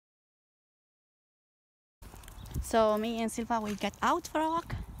So me and Silva, we get out for a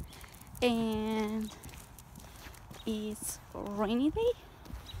walk, and it's rainy day,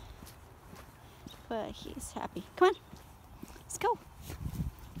 but he's happy. Come on, let's go.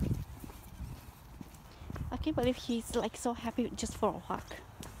 I can't believe he's like so happy just for a walk.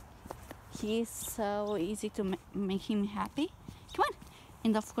 He's so easy to make him happy. Come on,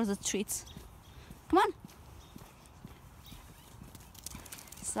 and of course the treats. Come on.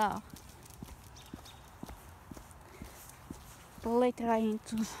 So later I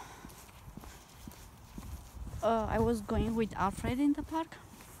was going with Alfred in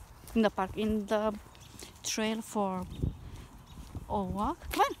the trail for a walk.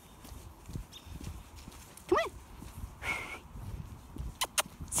 Come on, come on,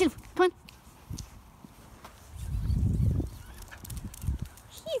 Sylv, come on.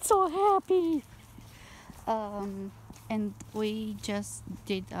 He's so happy. And we just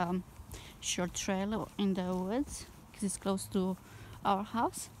did short trail in the woods because it's close to our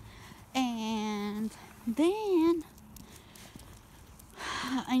house, and then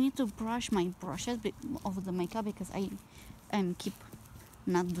I need to brush my brushes of the makeup because I keep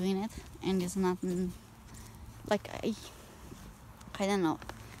not doing it, and it's not like I don't know,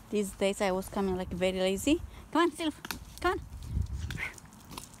 these days I was coming like very lazy. Come on, Sylv, come on.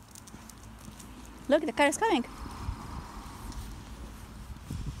 Look, the car is coming.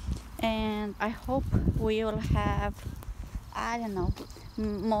 And I hope we will have, I don't know,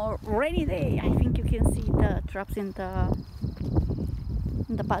 more rainy day. I think you can see the drops in the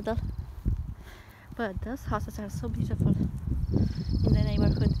puddle. But those houses are so beautiful in the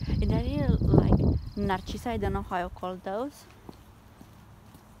neighborhood. And they're like narcisse. I don't know how you call those.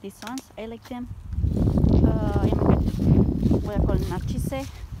 These ones, I like them. What I call narcisse.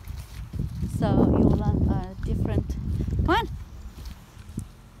 So you learn a different. Come on.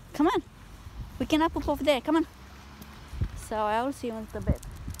 Come on, we cannot poop over there, come on. So I will see him with the bed,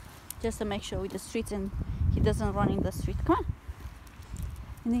 just to make sure with the streets and he doesn't run in the street. Come on.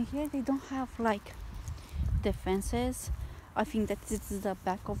 And then here they don't have like the fences. I think that this is the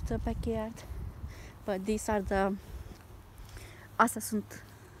back of the backyard. But these are the... Astea sunt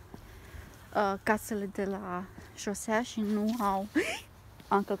casele de la șosea și nu au...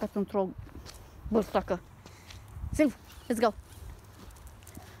 Am călcat într-o bărtacă. Silv, let's go!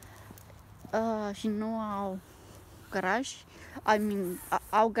 Și nu au garaj.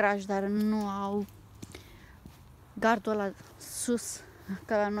 Au garaj, dar nu au gardul ăla sus,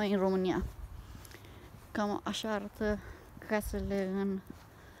 ca la noi în România. Cam așa arată casele în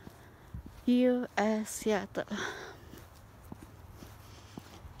US, Seattle.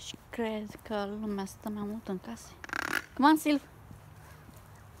 Și cred că lumea stă mai mult în case. Come on, Silv!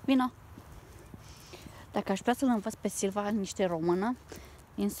 Vino! Dacă aș vrea să-l învăț pe Silva niște română,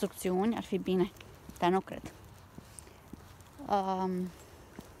 instrucțiuni, ar fi bine, dar nu cred. Come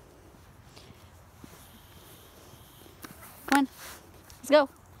on, let's go.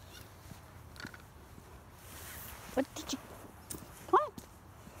 What did you? Come on.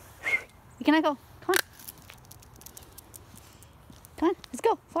 We cannot go. Come on. Come on, let's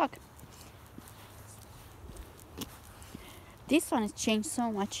go. Fuck. This one has changed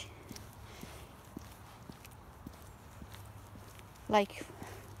so much. Like,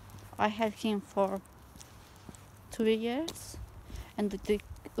 I had him for 2 years, and we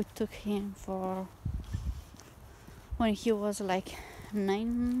took him for when he was like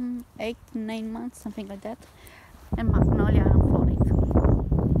 8, 9 months, something like that. And Magnolia am florit.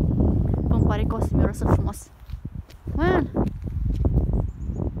 Îmi pare că o să mirosă frumos. Come on!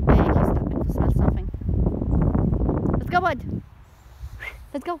 Hey, he's stopping to smell something. Let's go, bud!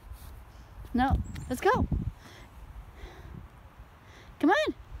 Let's go! No, let's go! Come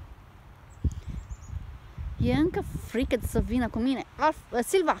on! E încă frică să vină cu mine.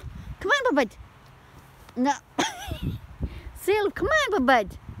 Silva! Come on, bud! No! Silv, come on,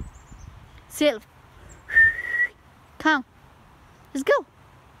 bud! Silv! Come! Let's go!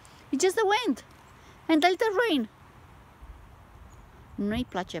 It's just the wind! And a little rain! Nu-i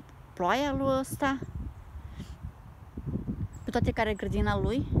place ploaia lui ăsta. Pe toate care grădina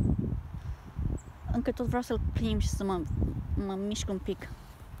lui. Încă tot vreau să-l plimb și să mă mișc un pic.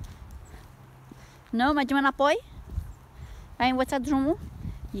 Nu, mergem înapoi? Ai învățat drumul?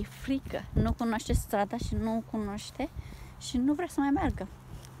 E frică, nu cunoaște strada și nu cunoaște și nu vrea să mai meargă.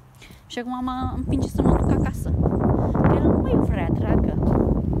 Și acum mă împinge să mă duc acasă. El nu mai vrea, dragă.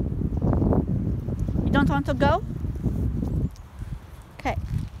 You don't want to go? Okay.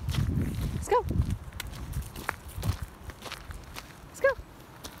 Let's go. Let's go.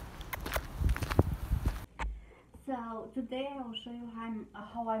 So today I will show you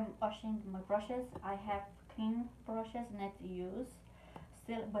how I'm washing my brushes. I have clean brushes, not use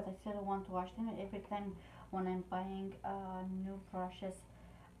still, but I still want to wash them every time when I'm buying new brushes.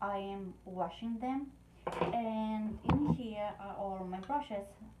 I am washing them, and in here are all my brushes.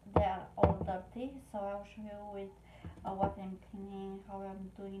 They are all dirty, so I'll show you with what I'm cleaning, how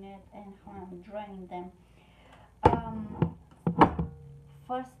I'm doing it, and how I'm drying them. um,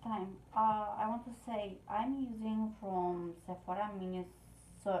 First time, I want to say I'm using from Sephora mini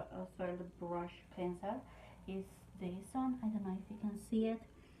soil brush cleanser. Is this one? I don't know if you can see it.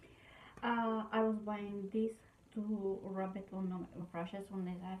 I was buying this to rub it on my brushes when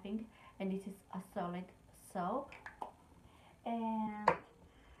they're having, and this is a solid soap. And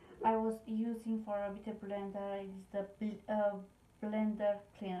I was using for a beauty blender is the blender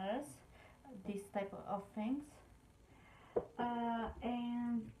cleaners, this type of things,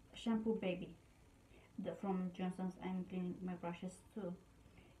 and shampoo baby from Johnson's. I'm cleaning my brushes too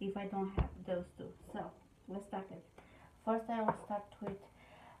if I don't have those two. So let's start it. First I will start with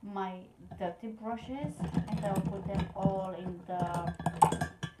my dirty brushes, and I'll put them all in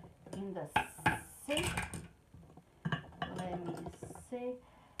the sink. Let me see.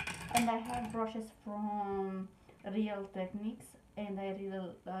 And I have brushes from Real Techniques, and I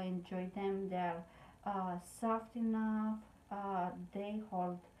really enjoy them. They're soft enough. They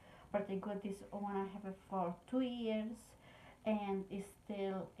hold pretty good. This one I have it for 2 years and is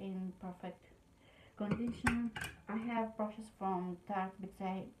still in perfect condition. I have brushes from Tarte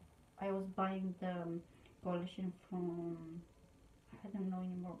because I was buying the collection from, I don't know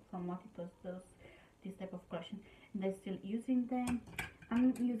anymore from what it was, this type of collection, and I'm still using them.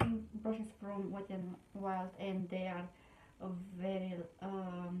 I'm using brushes from Wet n Wild, and they are very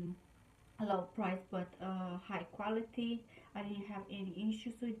low price but high quality. I didn't have any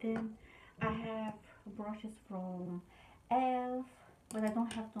issues with them. I have brushes from Elf, but I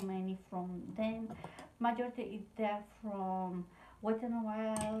don't have too many from them. Majority is there from Wet n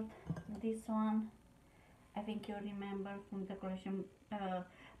Wild. This one, I think you remember from the collection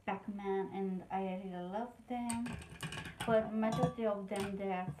Pac-Man, and I really love them. But majority of them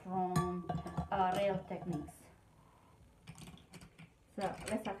they are from Real Techniques. So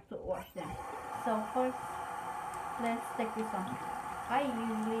let's have to wash them. So first, let's take this one. I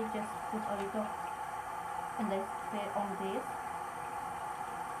usually just put a little and I spray on this.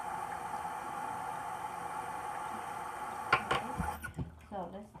 Okay. So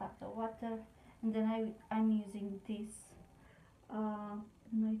let's start the water, and then I'm using this. I don't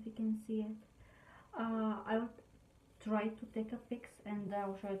know if you can see it. I'll try to take a pic and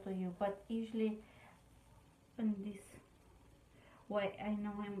I'll show it to you. But usually, in this way, I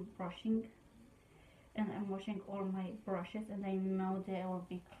know I'm brushing and I'm washing all my brushes, and I know they will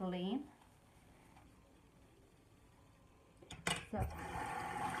be clean. So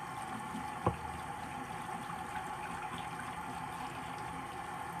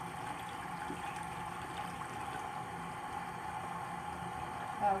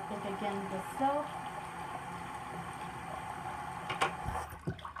I'll take again the soap.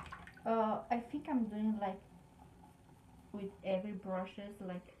 I think I'm doing like with every brushes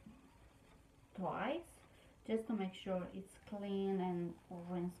like twice, just to make sure it's clean and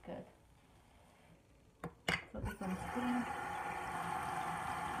rinse good. So this one's clean.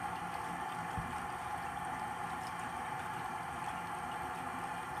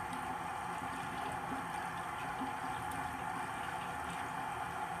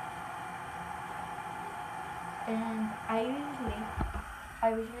 And I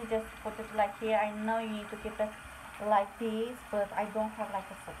usually just put it like here. I know you need to keep it like this, but I don't have like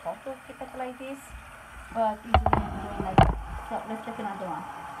a support to keep it like this. But usually I'm doing like that. So let's take another one.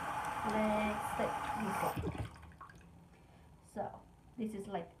 Let's take this one. So this is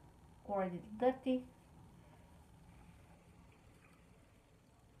like already dirty.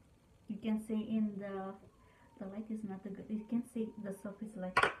 You can see in the light is not good. You can see the soap is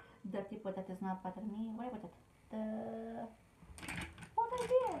like dirty, but that is not bothering me. What about it? What I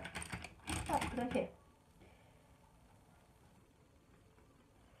did? Oh, right here.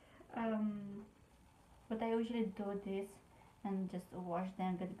 But I usually do this and just wash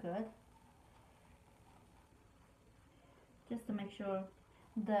them good, just to make sure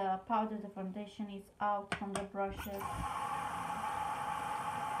the powder, the foundation is out from the brushes.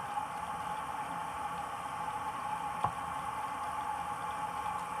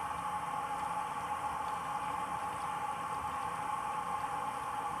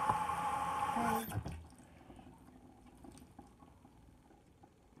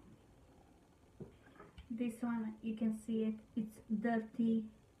 This one, you can see it, it's dirty,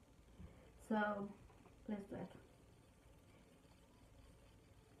 so let's do it.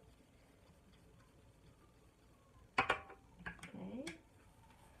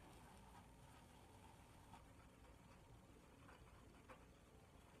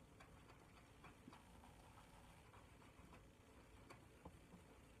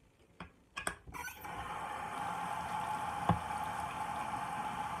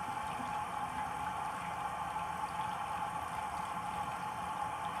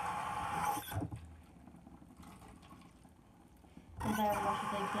 wash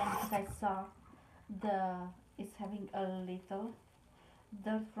it again because I saw it's having a little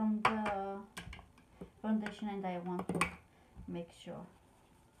dirt from the foundation and I want to make sure.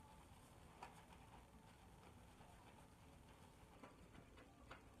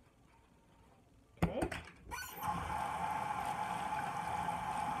 Okay.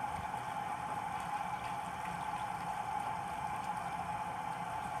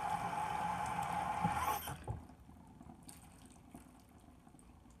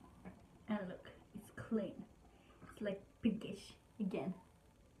 And look, it's clean. It's like pinkish again.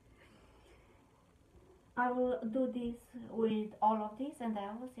 I will do this with all of these and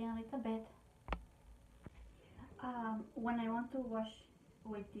I will see in a little bit. When I want to wash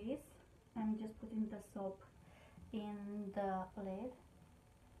with this, I'm just putting the soap in the lid.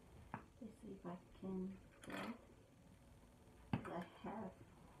 Let's see if I can do it. I have.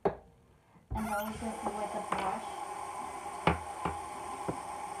 And I will just wet the brush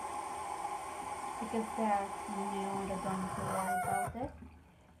because they're new and I don't need to worry about it.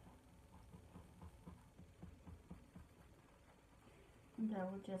 And I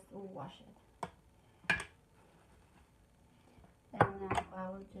will just wash it. And now I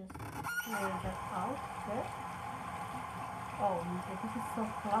will just wear that out first. Oh my god, this is so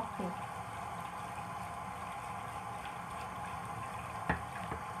fluffy.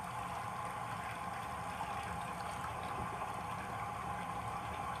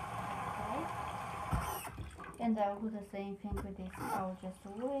 Okay. And I will do the same thing with this. I will just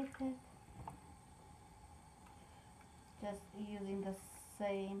wet it. Just using the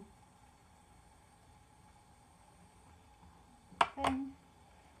same pen.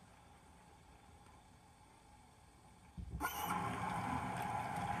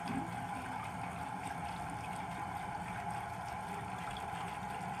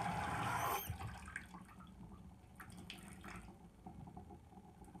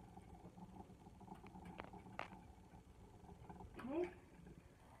 Okay.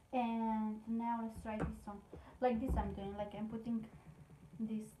 And now let's try this one. Like this I'm doing, like I'm putting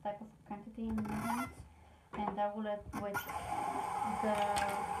this type of quantity in my hands and I will let wet the,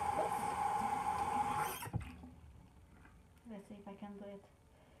 oops. Let's see if I can do it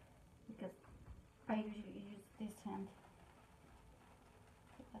because I usually use this hand.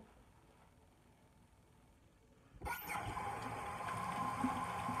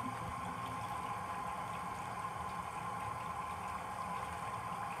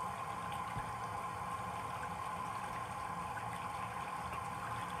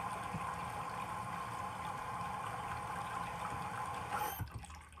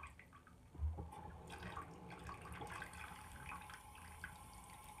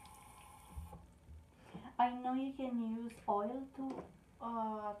 I know you can use oil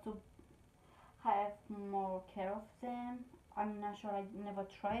to have more care of them. I'm not sure, I never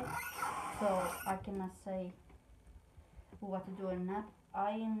tried, so I cannot say what to do or not.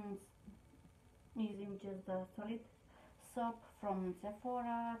 I am using just the solid soap from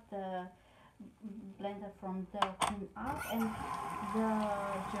Sephora, the blender from the Clean Up, and the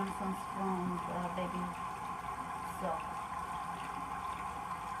Johnson's from the baby soap.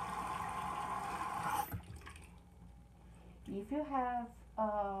 If you have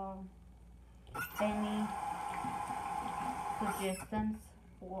any suggestions,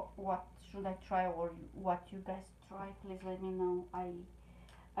 what should I try or what you guys try, please let me know.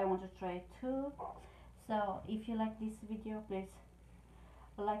 I want to try it too. So if you like this video, please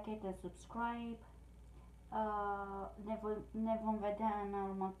like it and subscribe. Ne vom vedea în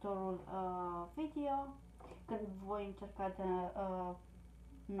următorul video când voi încerca de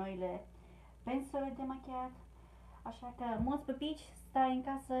noile pensule de machiat. Așa că mulți pupici, stai în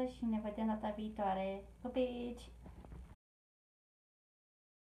casă și ne vedem data viitoare. Pupici!